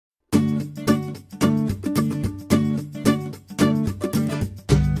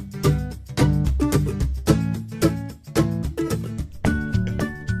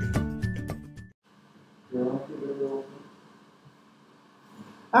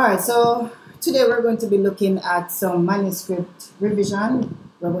Alright, so today we're going to be looking at some manuscript revision.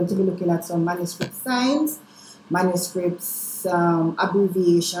 We're going to be looking at some manuscript signs, manuscripts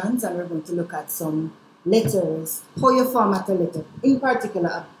abbreviations, and we're going to look at some letters, how you format a letter, in particular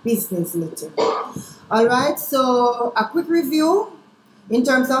a business letter. Alright, so a quick review in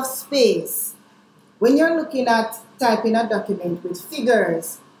terms of space. When you're looking at typing a document with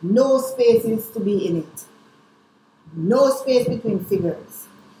figures, no spaces to be in it. No space between figures.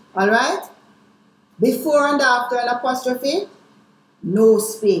 Alright? Before and after an apostrophe, no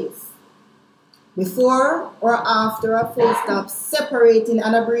space. Before or after a full stop separating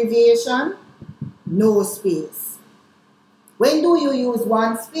an abbreviation, no space. When do you use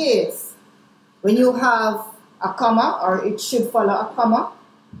one space? When you have a comma, or it should follow a comma,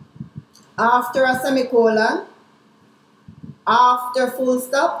 after a semicolon, after full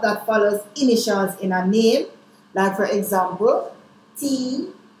stop that follows initials in a name, like for example,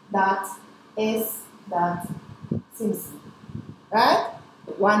 T.S.Simpson, right?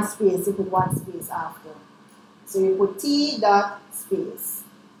 One space, you put one space after. So you put T dot space,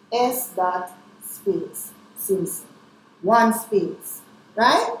 S dot space, Simpson. One space,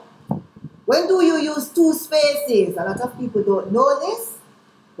 right? When do you use two spaces? A lot of people don't know this,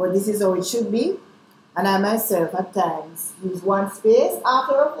 but this is how it should be. And I myself at times use one space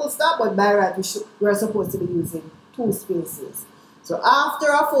after a full stop, but by right we're supposed to be using two spaces. So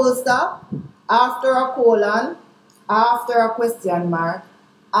after a full stop, after a colon, after a question mark,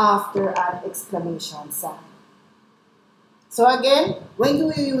 after an exclamation sign. So again, when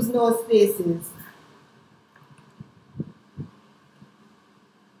do you use no spaces?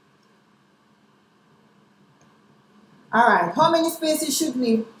 Alright, how many spaces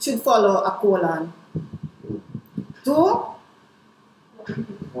should follow a colon? 2?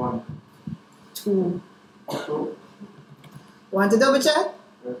 1. 2. 2. Want to double check?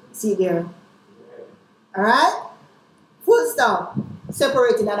 See there. Alright? Full stop.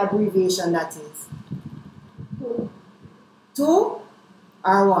 Separating an abbreviation, that is. 2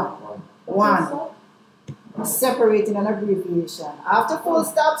 or 1? 1. Separating an abbreviation. After full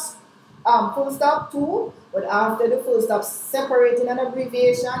stops, full stop 2, but after the full stop separating an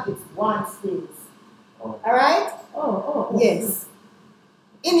abbreviation, it's one space. Alright? Yes.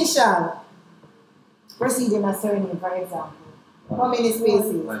 Initial. Preceding a surname, for example. How many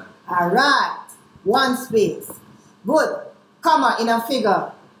spaces? Alright. One space. Good. Comma in a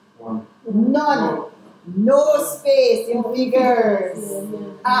figure. 1. None. No space in figures.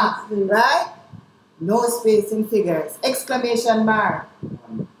 Right? No space in figures. Exclamation mark.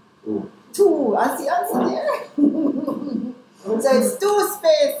 2. I see answer there. So it's 2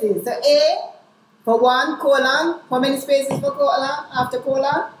 spaces. So A for 1 colon. How many spaces for colon? After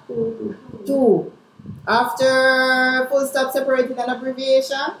colon? 2. After full stop separated an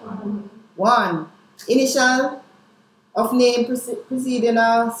abbreviation? 1. Initial of name preceding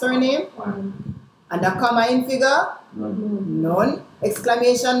a surname? 1. And a comma in figure? None. None.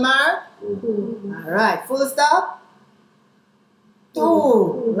 Exclamation mark? 2. Alright. Full stop?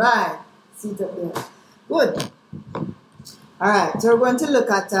 2. Right. See it up there. Good. Alright. So we're going to look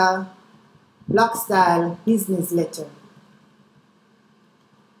at a block style business letter.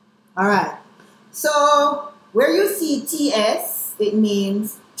 Alright. So where you see TS, it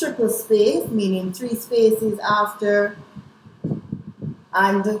means triple space, meaning 3 spaces after,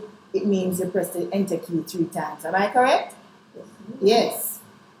 and it means you press the enter key 3 times. Am I correct? Yes.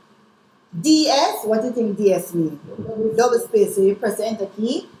 DS, what do you think DS means? Double space, so you press the enter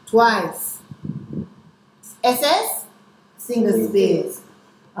key twice. SS, single space.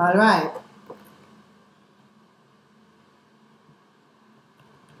 Alright.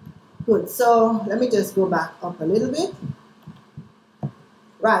 Good, so let me just go back up a little bit.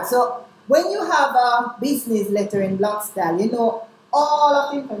 Right, so when you have a business letter in block style, you know all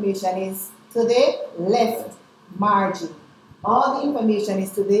of the information is to the left margin. All the information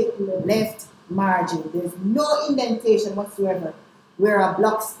is to the left margin. There's no indentation whatsoever where a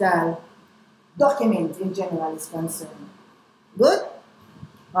block style document in general is concerned. Good?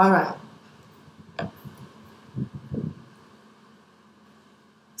 Alright.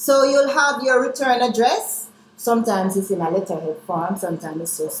 So you'll have your return address. Sometimes it's in a letterhead form, sometimes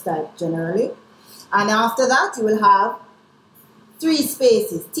it's just typed generally. And after that, you will have 3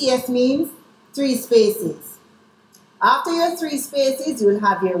 spaces. TS means 3 spaces. After your 3 spaces, you will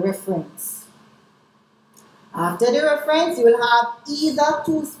have your reference. After the reference, you will have either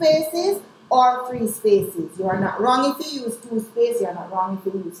 2 spaces or 3 spaces. You are not wrong if you use 2 spaces, you are not wrong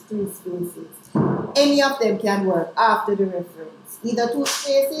if you use 3 spaces. Any of them can work after the reference. Either 2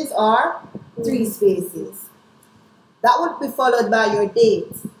 spaces or 3 spaces. That would be followed by your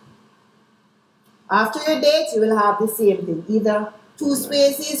date. After your date, you will have the same thing, either 2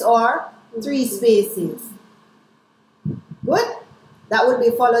 spaces or 3 spaces. Good? That will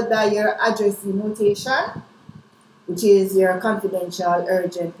be followed by your addressee notation, which is your confidential,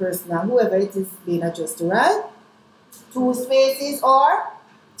 urgent, personal, whoever it is being addressed to, right? 2 spaces or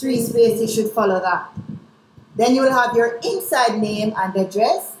 3 spaces should follow that. Then you will have your inside name and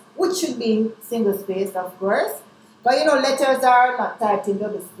address, which should be single spaced, of course. But you know, letters are not typed in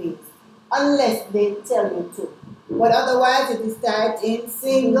double space unless they tell you to. But otherwise, it is typed in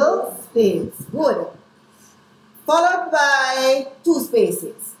single space. Good. Followed by 2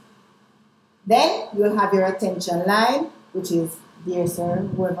 spaces. Then you'll have your attention line, which is dear sir,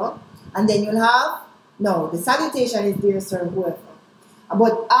 whoever. And then you'll have, no, the salutation is dear sir, whoever.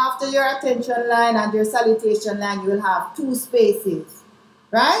 But after your attention line and your salutation line, you will have 2 spaces,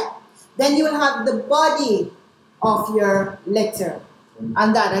 right? Then you will have the body of your letter.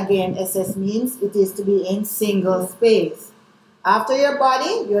 And that again, SS means it is to be in single space. After your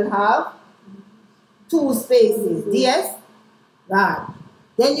body, you'll have 2 spaces, DS, right.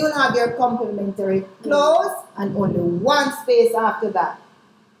 Then you'll have your complementary clause and only 1 space after that.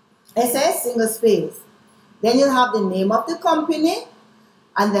 SS, single space. Then you'll have the name of the company,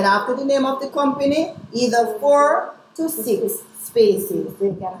 and then after the name of the company, either 4 to 6 spaces. They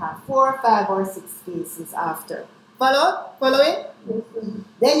can have 4, 5, or 6 spaces after. Following?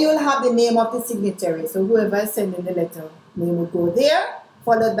 Then you'll have the name of the signatory. So whoever is sending the letter, name will go there,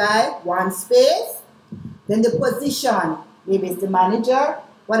 followed by 1 space. Then the position, maybe it's the manager,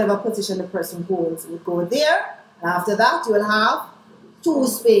 whatever position the person holds, will go there. And after that, you will have 2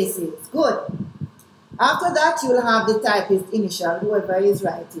 spaces. Good. After that, you will have the typist initial, whoever is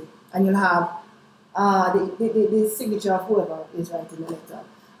writing. And you'll have the signature of whoever is writing the letter.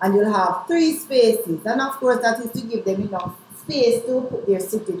 And you'll have 3 spaces. And of course, that is to give them enough space to put their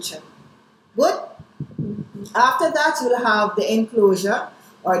signature. Good? After that, you'll have the enclosure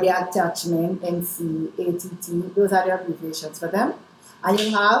or the attachment, NC, ATT. Those are the abbreviations for them. And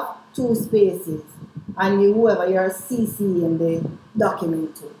you'll have 2 spaces. And whoever you're CC in the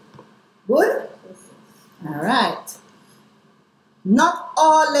document to. Good? All right. Not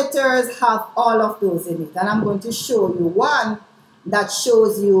all letters have all of those in it. And I'm going to show you one that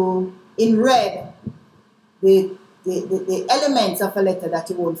shows you in red the elements of a letter that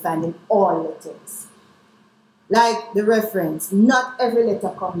you won't find in all letters. Like the reference. Not every letter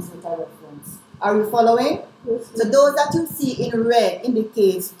comes with a reference. Are you following? Yes. So those that you see in red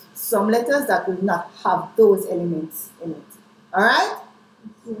indicates some letters that will not have those elements in it. All right?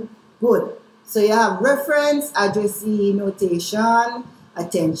 Yes. Good. So you have reference, addressee notation,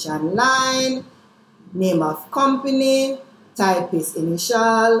 attention line, name of company, typist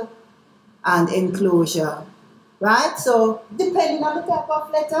initial, and enclosure. Right? So depending on the type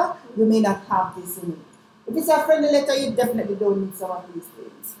of letter, you may not have this in it. If it's a friendly letter, you definitely don't need some of these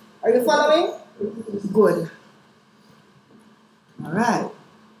things. Are you following? Good. All right.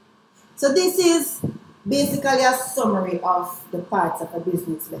 So this is basically a summary of the parts of a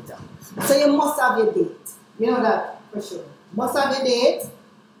business letter. So you must have your date. You know that for sure. You must have your date.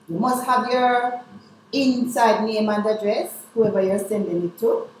 You must have your inside name and address, whoever you're sending it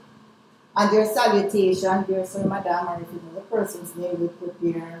to. And your salutation, dear sir, madam, or if you know the person's name, you put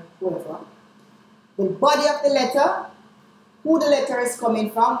there, whoever. The body of the letter, who the letter is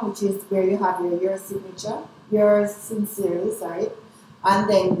coming from, which is where you have your signature, your sincerely, sorry, and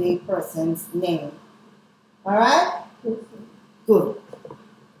then the person's name. Alright? Good.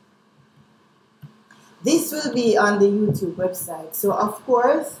 This will be on the YouTube website. So of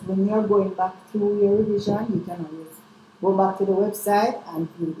course, when you're going back through your revision, you can always go back to the website and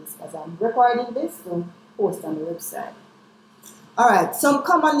view this, because I'm recording this to post on the website. Alright, some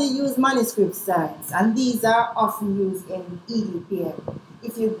commonly used manuscript signs, and these are often used in EDPM.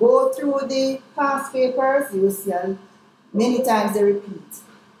 If you go through the past papers, you will see many times they repeat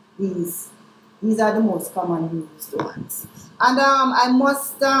these. These are the most common used ones. And I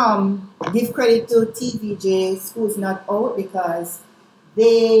must give credit to TVJ Schools Not Out, because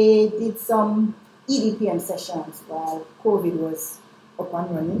they did some EDPM sessions while COVID was up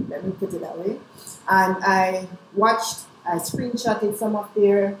and running, let me put it that way. And I screenshotted some of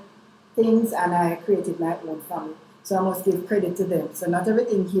their things and I created my own family. So I must give credit to them. So not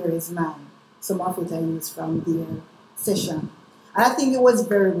everything here is mine. Some of it I used from their session. And I think it was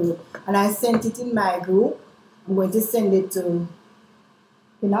very good. And I sent it in my group. I'm going to send it to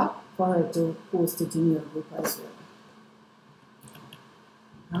Pina for her to post it in your group as well.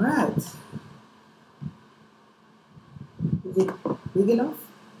 All right. Is it big enough?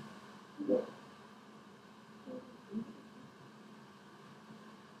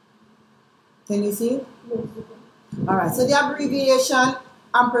 Can you see it? Alright, so the abbreviation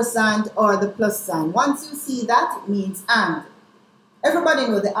ampersand or the plus sign. Once you see that, it means and. Everybody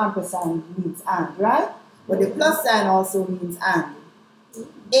knows the ampersand means and, right? But the plus sign also means and.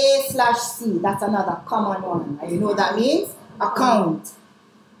 A/C, that's another common one. And you know what that means? Account.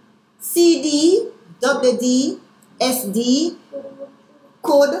 CD, WD, SD,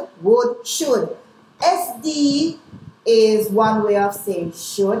 could, would, should. SD is one way of saying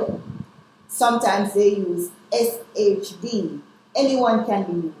should. Sometimes they use SHD. Anyone can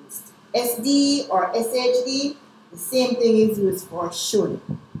be used. SD or SHD, the same thing is used for should.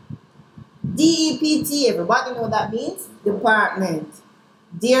 DEPT, everybody know what that means? Department.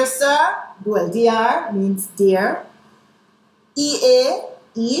 Dear sir, well, DR means dear. EA,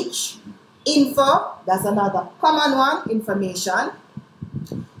 each. Info, that's another common one, information.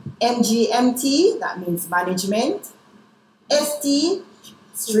 MGMT, that means management. ST,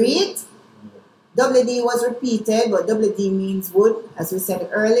 street. WD was repeated, but WD means would, as we said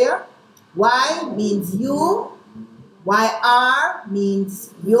earlier. Y means you. YR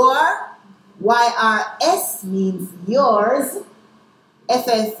means your. YRS means yours.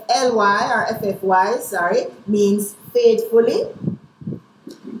 FFLY or FFY, sorry, means faithfully.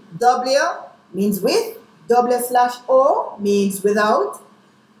 W means with. W/O means without.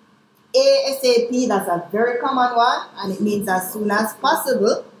 ASAP, that's a very common one, and it means as soon as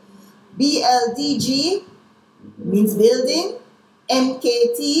possible. BLDG means building.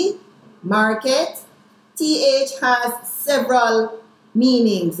 MKT, market. TH has several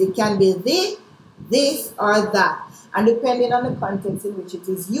meanings. It can be the, this, or that. And depending on the context in which it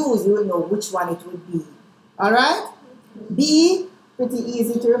is used, you will know which one it would be. Alright? B, pretty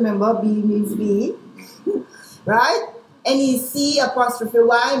easy to remember. B means be. Right? NEC apostrophe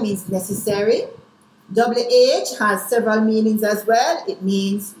Y means necessary. WH has several meanings as well. It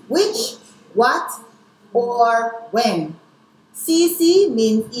means which, what, or when. CC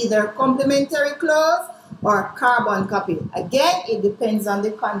means either complementary clause or carbon copy. Again, it depends on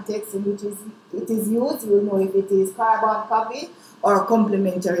the context in which it is used. You will know if it is carbon copy or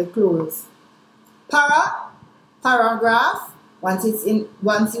complementary clause. Paragraph. Once you see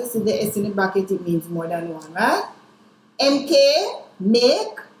the S in the bracket, it means more than one, right? MK,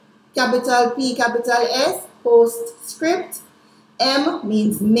 make. Capital P, capital S, postscript. M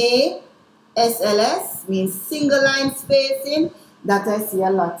means may. SLS means single line spacing. That I see a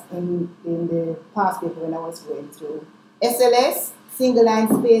lot in the past paper when I was going through. SLS, single line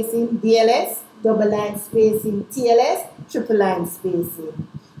spacing. DLS, double line spacing. TLS, triple line spacing.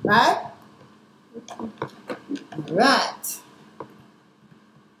 Right? Right.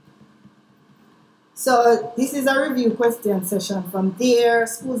 So this is a review question session from their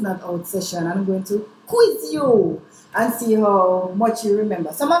Schools Not Out session. I'm going to quiz you and see how much you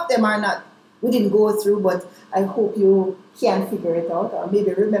remember. Some of them are not, we didn't go through, but I hope you can figure it out or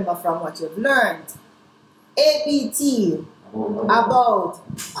maybe remember from what you've learned. APT, about.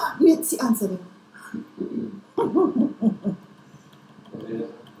 Let's answer it.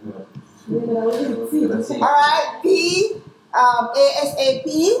 Alright, P. ASAP,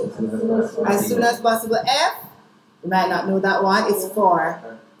 as soon as possible. F, you might not know that one, it's for.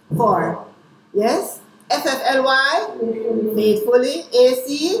 Yes? FFLY, faithfully.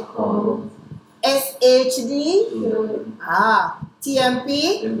 AC, SHD, TMP,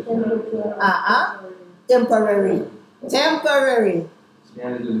 temporary.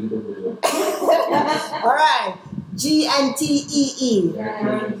 Alright, GNTEE.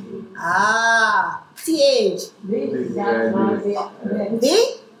 TH.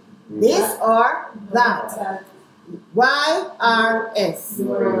 This or that. YRS.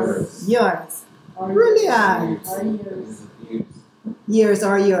 Yours. Brilliant. Years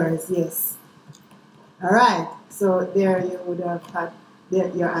or yours, yes. Alright, so there you would have had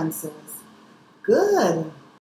your answers. Good.